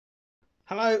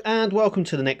Hello and welcome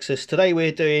to the Nexus. Today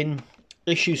we're doing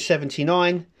issue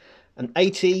 79 and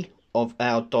 80 of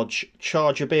our Dodge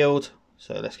Charger build.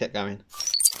 So let's get going.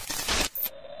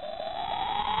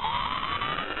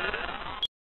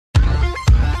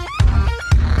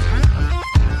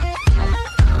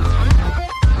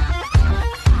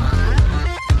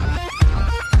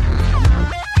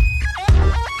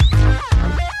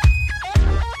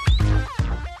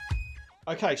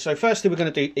 Okay, so firstly we're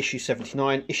going to do issue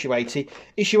 79, issue 80.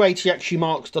 Issue 80 actually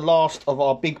marks the last of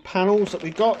our big panels that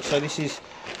we've got. So this is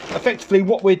effectively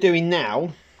what we're doing now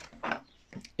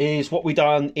is what we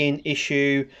done in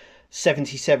issue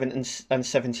 77 and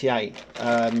 78.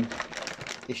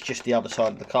 It's just the other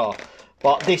side of the car.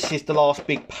 But this is the last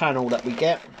big panel that we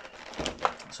get.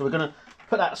 So we're going to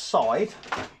put that aside.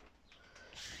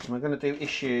 And we're going to do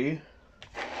issue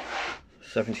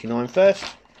 79 first.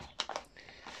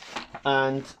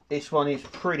 And this one is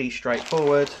pretty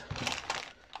straightforward.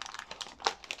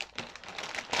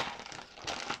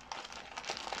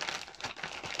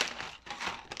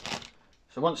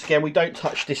 So once again, we don't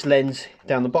touch this lens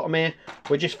down the bottom here.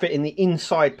 We're just fitting the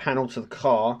inside panel to the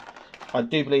car. I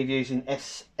do believe using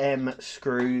SM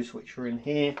screws, which are in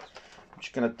here. I'm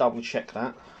just going to double check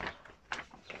that.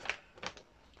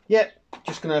 Yep,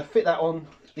 just going to fit that on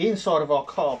the inside of our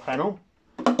car panel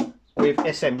with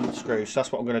SM screws. So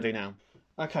that's what I'm going to do now.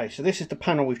 Okay, so this is the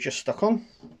panel we've just stuck on.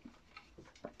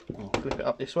 I'll flip it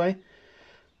up this way.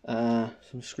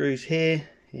 Some screws here,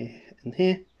 here and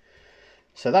here.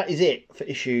 So that is it for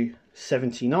issue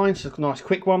 79. So a nice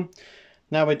quick one.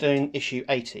 Now we're doing issue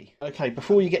 80. Okay,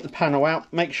 before you get the panel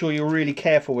out, make sure you're really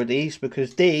careful with these,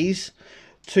 because these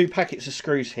two packets of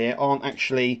screws here aren't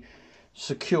actually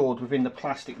secured within the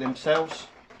plastic themselves.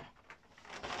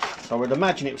 So I would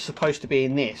imagine it was supposed to be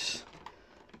in this,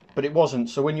 but it wasn't.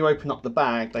 So when you open up the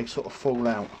bag, they sort of fall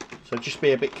out. So just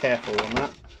be a bit careful on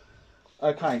that.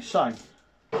 Okay, so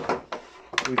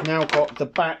we've now got the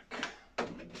back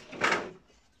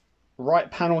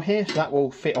right panel here, so that will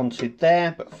fit onto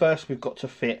there. But first we've got to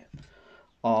fit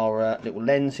our little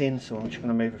lens in. So I'm just going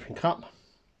to move everything up.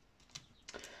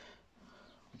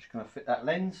 I'm just going to fit that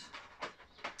lens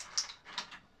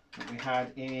that we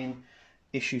had in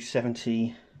issue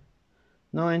 79.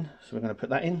 So we're going to put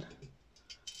that in.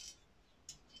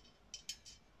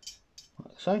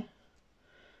 Like so.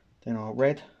 Then our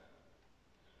red.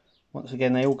 Once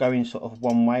again, they all go in sort of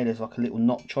one way. There's like a little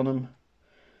notch on them.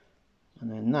 And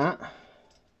then that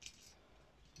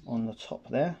on the top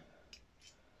there.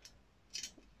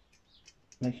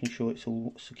 Making sure it's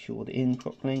all secured in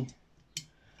properly.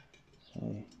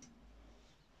 So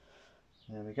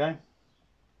there we go.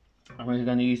 And we're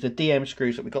going to use the DM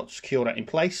screws that we got to secure that in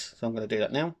place. So I'm going to do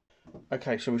that now.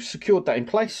 Okay, so we've secured that in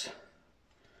place.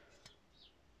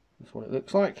 That's what it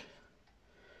looks like.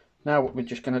 Now what we're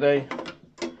just going to do,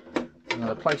 I'm going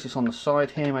to place this on the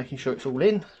side here, making sure it's all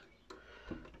in.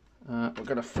 We're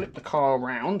going to flip the car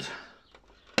around.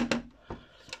 And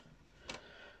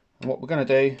what we're going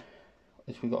to do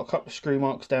is we've got a couple of screw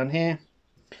marks down here.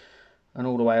 And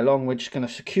all the way along, we're just going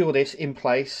to secure this in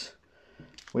place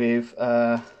with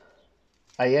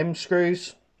AM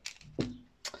screws. So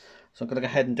I'm going to go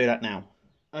ahead and do that now.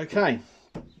 Okay,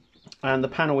 and the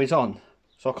panel is on.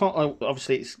 So I can't,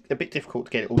 obviously it's a bit difficult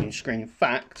to get it all in screen. In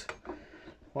fact,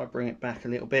 if I bring it back a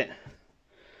little bit,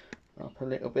 up a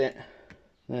little bit,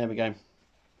 there we go.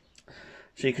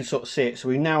 So you can sort of see it. So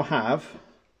we now have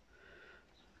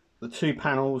the two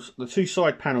panels, the two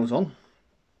side panels on,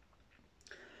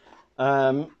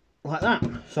 like that.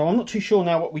 So I'm not too sure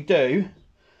now what we do.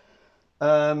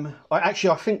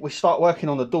 I think we start working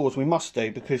on the doors. We must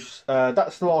do, because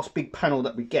that's the last big panel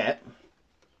that we get.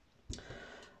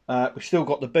 We've still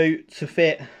got the boot to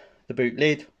fit, the boot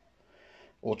lid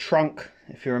or trunk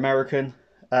if you're American,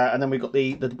 and then we've got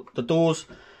the doors.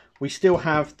 We still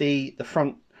have the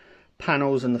front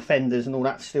panels and the fenders and all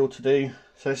that still to do.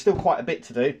 So there's still quite a bit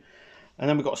to do, and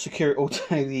then we've got to secure it all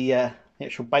to the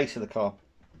actual base of the car.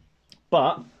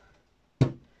 But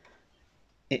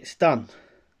it's done.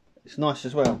 It's nice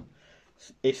as well.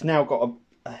 It's now got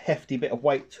a hefty bit of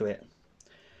weight to it,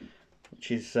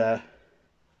 which is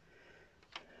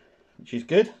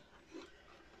good.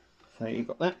 So you've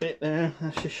got that bit there.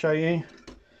 Let's just show you.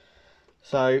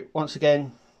 So once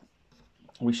again,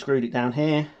 we screwed it down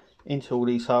here into all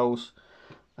these holes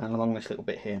and along this little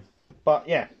bit here. But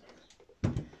yeah,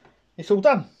 it's all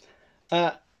done.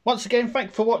 Once again,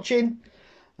 thanks for watching,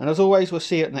 and as always, we'll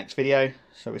see you at the next video.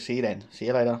 So we'll see you then. See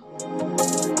you later.